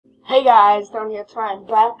Hey guys, down here trying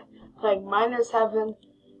back, playing Miners Heaven,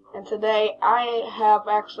 and today I have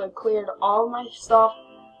actually cleared all my stuff,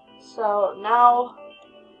 so now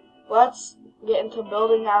let's get into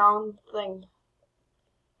building our own thing.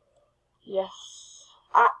 Yes.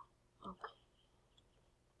 Okay.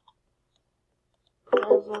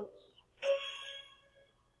 Present.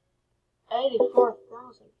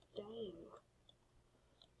 84,000, dang.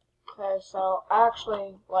 Okay, so I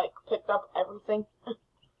actually, picked up everything.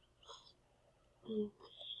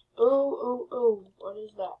 Ooh, what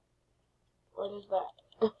is that? What is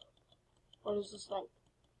that? What is this thing?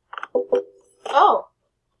 Oh!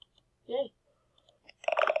 Yay.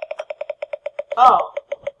 Oh!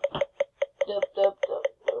 Doop, doop, doop,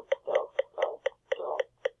 doop, doop, doop,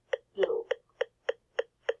 doop,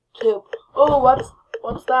 doop. Oh,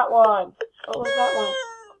 what's that one? What was that one?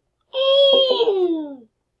 Ew.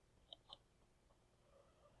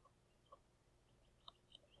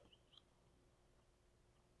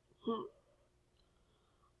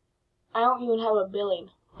 I don't even have a billing.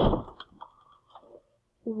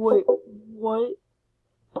 Wait, what?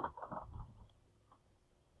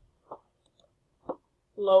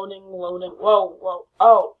 Loading. Whoa.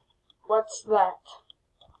 Oh, what's that?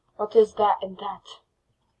 What is that and that?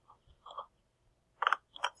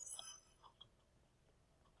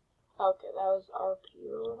 Okay, that was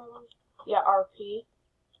RP or whatever. Yeah, RP.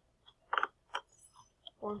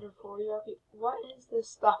 440 RP. What is this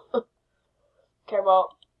stuff? Okay,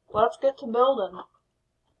 well, let's get to building.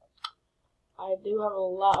 I do have a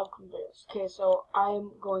lot of conveyors. Okay, so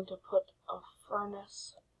I'm going to put a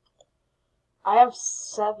furnace. I have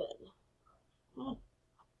 7. So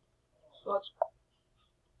let's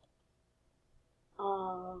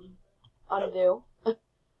undo.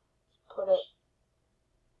 Put it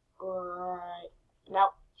right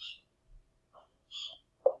now.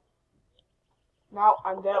 Now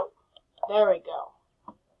undo. There we go.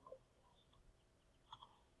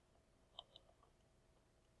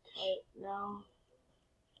 Okay, now.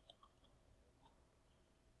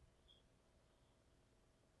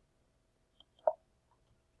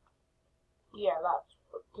 Yeah, that's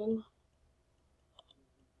working.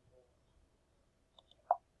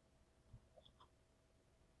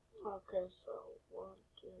 Okay, so 1,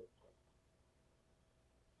 2,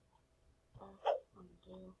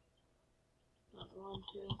 undo. 1,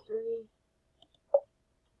 2, 3.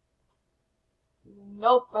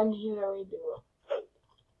 Nope, and here we do it.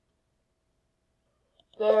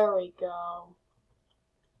 There we go.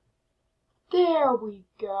 There we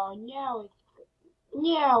go.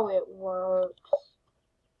 Now it works.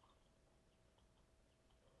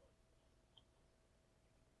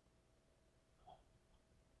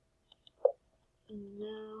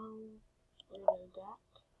 Now we do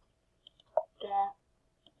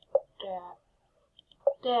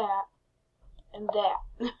that, and that.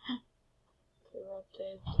 Okay,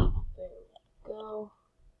 rotate. There we go.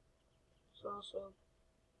 So also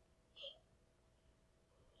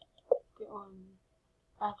get on.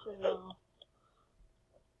 Actually, no.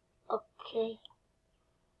 Okay,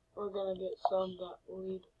 we're gonna get some that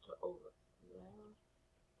lead to over there.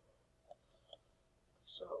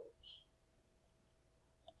 So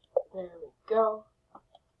there we go.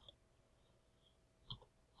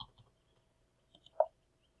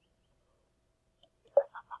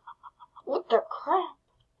 What the crap?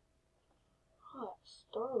 Oh, that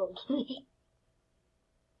startled me.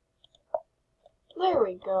 There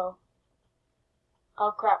we go.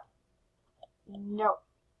 Oh crap. No.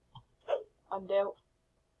 Undo.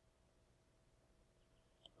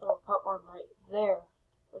 Oh, put one right there.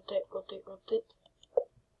 Rotate.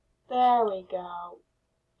 There we go.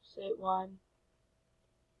 Save one.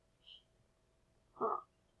 Huh.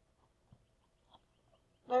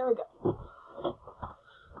 There we go.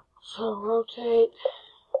 So rotate.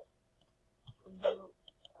 Undo.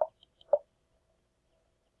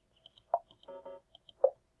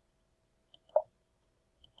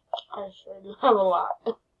 I sure do have a lot.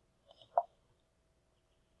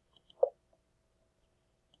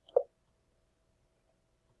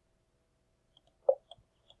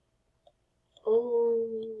 Oh,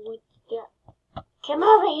 what's that? Come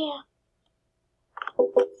over here.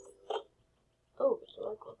 Oh, it's a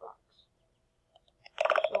regular box.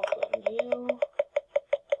 Open you.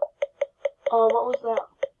 Oh, what was that?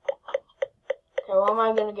 Okay, what am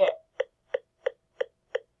I gonna get?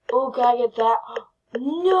 Oh, can I get that? Oh,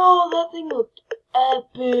 no, that thing looked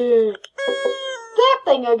epic. That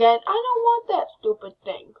thing again. I don't want that stupid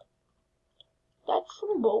thing. That's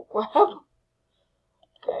some bullcrap.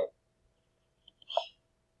 Okay.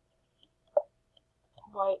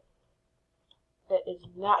 White. That is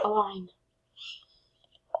not aligned.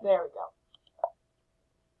 There we go.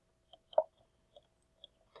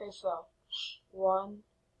 Okay, so 1,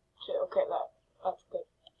 2. Okay, that's good.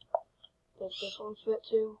 Does this one fit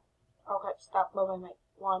too? Okay, stop moving, mate.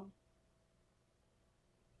 1,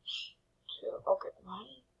 2. Okay, why?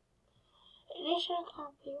 It is a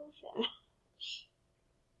confusion.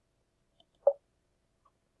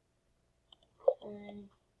 Okay.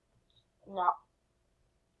 No.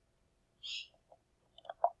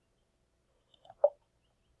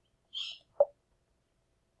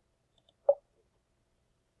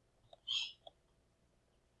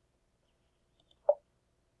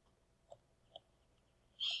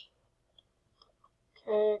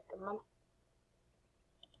 Okay, come on.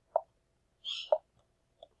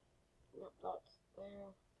 Yep, that's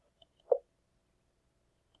there.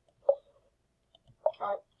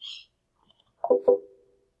 Okay.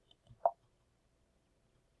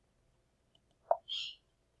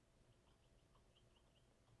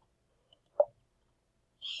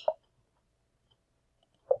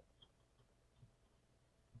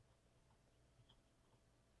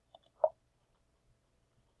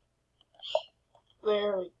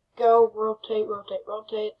 There we go. Rotate, rotate,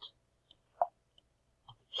 rotate.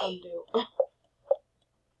 Undo.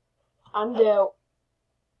 Undo.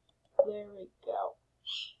 There we go.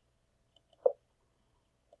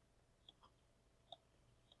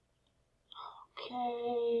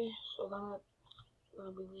 Okay, so that's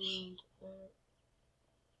gonna be leading to there.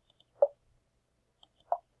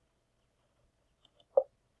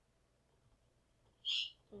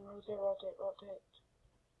 And rotate, rotate, rotate.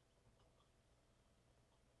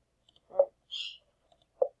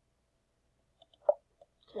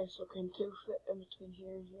 Okay, so can 2 fit in between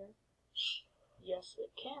here and here? Yes,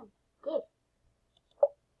 it can. Good.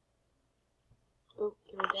 Oh,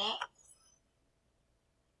 give me that.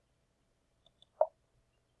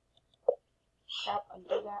 Crap,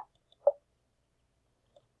 undo that.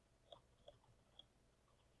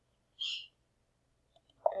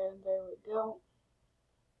 And there we go.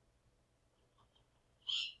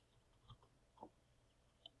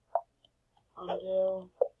 Undo.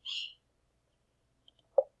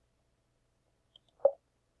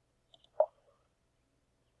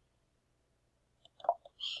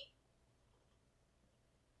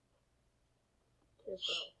 Okay,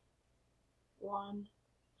 so 1,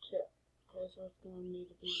 2. Okay, so it's going to need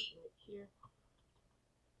to be right here.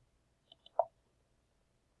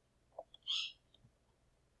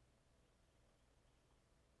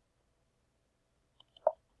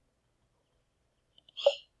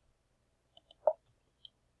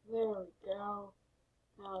 There we go.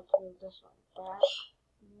 Now let's move this one back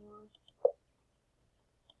more.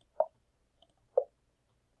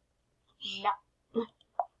 No.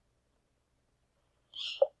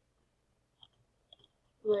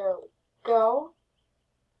 There we go.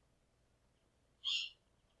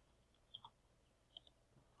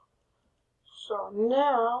 So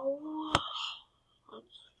now,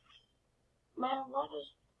 man, what is,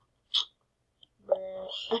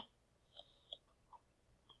 bruh.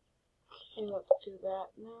 Okay, let's do that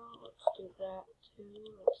now. Let's do that too.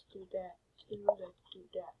 Let's do that too. Let's do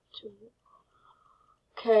that too.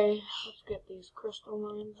 Okay, let's get these crystal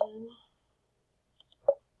mines in.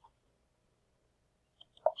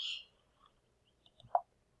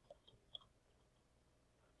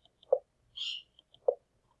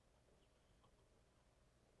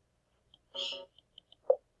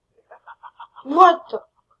 What the?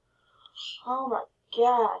 Oh my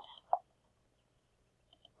god.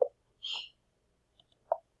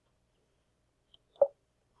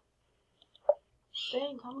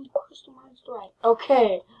 Dang, how many crystal mines do I have?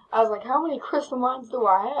 Okay, I was like, how many crystal mines do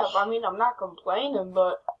I have? I mean, I'm not complaining,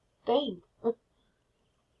 but dang.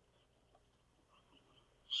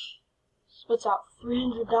 Spits out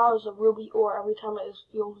 $300 of ruby ore every time it is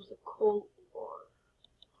filled with a coal ore.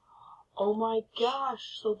 Oh my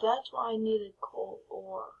gosh, so that's why I needed coal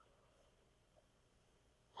ore.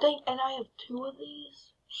 Dang, and I have 2 of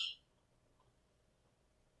these?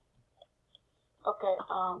 Okay,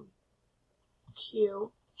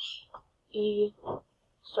 Q, E.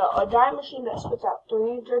 So, a dye machine that spits out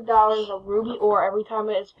 $300 of ruby ore every time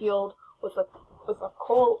it is filled with a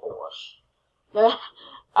coal ore. Then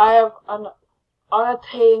I have an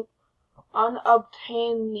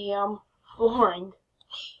unobtainium flooring.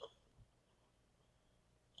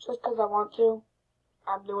 Just because I want to,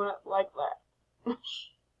 I'm doing it like that.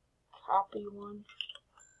 Copy one.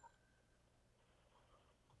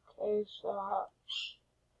 Okay,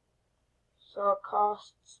 so it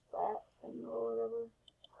costs that thing or whatever.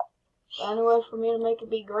 Is there any way for me to make it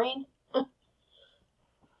be green?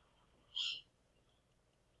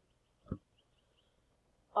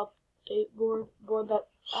 rotate board that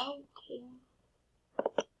I don't care.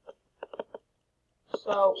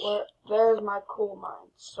 So there's my coal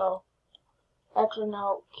mine. So actually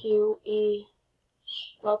no, Q, E.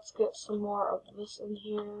 Let's get some more of this in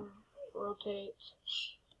here. Rotate.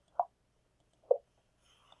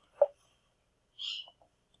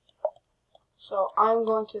 So I'm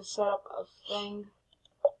going to set up a thing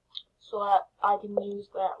so that I can use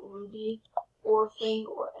that ruby ore thing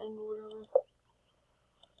or end whatever.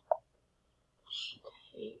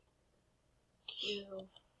 Okay. Q.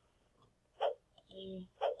 Z.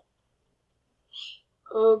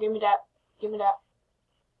 Oh, give me that. Give me that.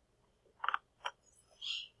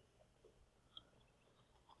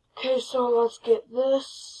 Okay, so let's get this.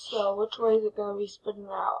 So which way is it going to be spitting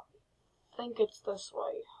out? I think it's this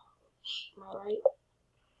way. Am I right?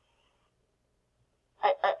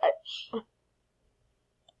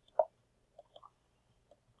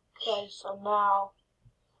 Okay, so now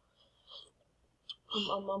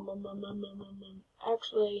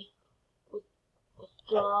actually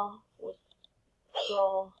withdraw.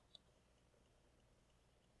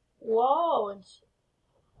 Whoa, it's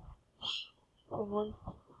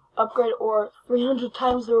upgrade or 300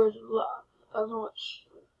 times the original. Other one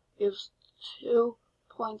gives 2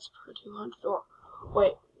 points per 200 ore.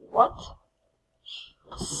 Wait, what?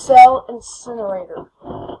 Cell incinerator.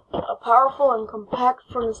 A powerful and compact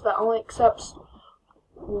furnace that only accepts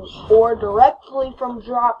ore directly from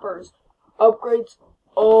droppers. Upgrades.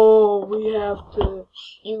 Oh, we have to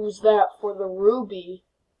use that for the ruby.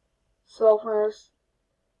 Cell furnace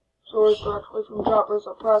stores directly from droppers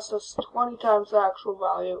are processed 20 times the actual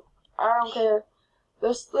value. I don't care.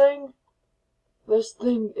 This thing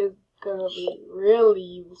is gonna be really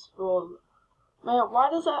useful. Man, why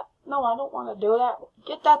does that? No, I don't want to do that.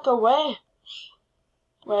 Get that away.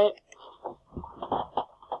 Wait.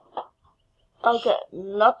 Okay,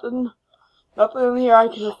 nothing in here I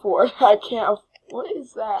can afford. I can't. What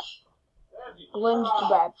is that? Linged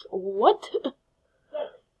back. What?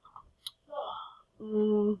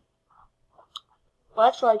 Well,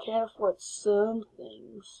 actually, I can't afford some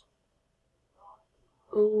things.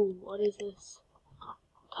 Ooh, what is this?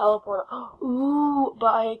 Teleporter. Ooh,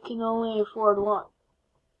 but I can only afford one.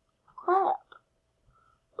 Crap.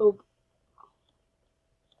 Oh.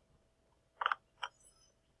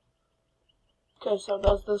 Okay, so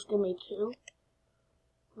does this give me 2?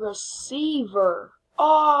 Receiver.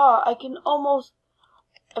 Oh, I can almost.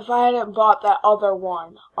 If I hadn't bought that other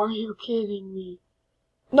one. Are you kidding me?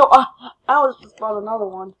 No, I was just bought another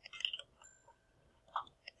one.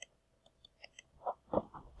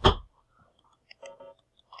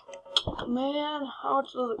 Man, how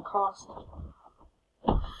much does it cost?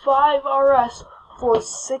 5 RS for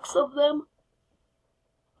 6 of them?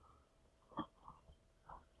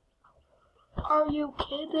 Are you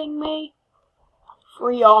kidding me?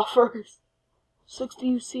 Free offers.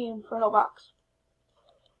 60 UC Inferno box.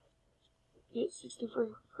 Get 60 free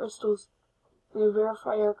crystals. You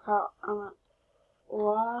verify your account. I'm like,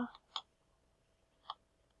 what?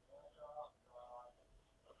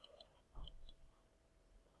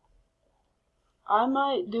 I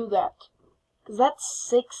might do that. Because that's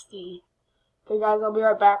 60. Okay, guys, I'll be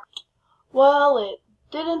right back. Well, it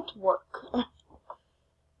didn't work.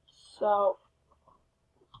 So,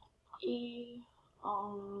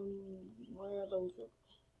 where are those?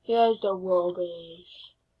 Here's the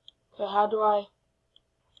rubbish. Okay, how do I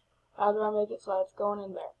make it so it's going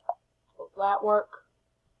in there? Will that work?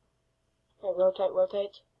 Okay,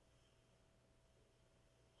 rotate.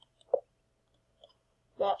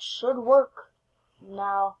 That should work.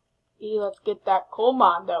 Now, let's get that coal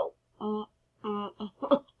mine though.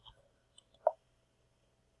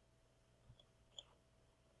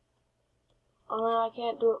 I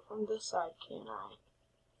can't do it from this side, can I?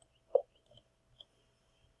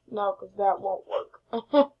 No, because that won't work.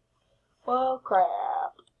 Well, crap.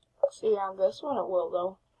 See, on this one it will,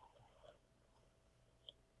 though.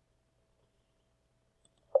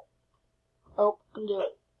 Oh, undo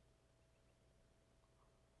it.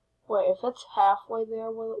 Wait, if it's halfway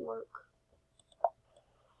there, will it work?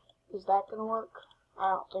 Is that gonna work?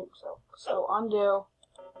 I don't think so. So, undo.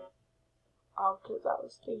 Oh, because that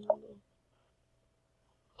was the undo.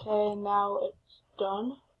 Okay, now it's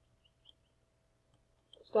done.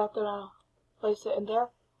 Is that gonna place it in there?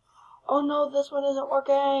 Oh no, this one isn't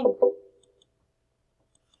working!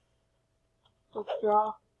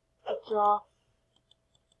 Withdraw.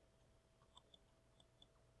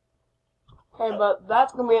 Okay, but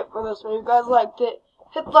that's gonna be it for this one. If you guys liked it,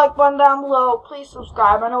 hit the like button down below. Please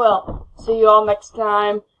subscribe, and I will see you all next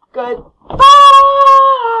time. Goodbye!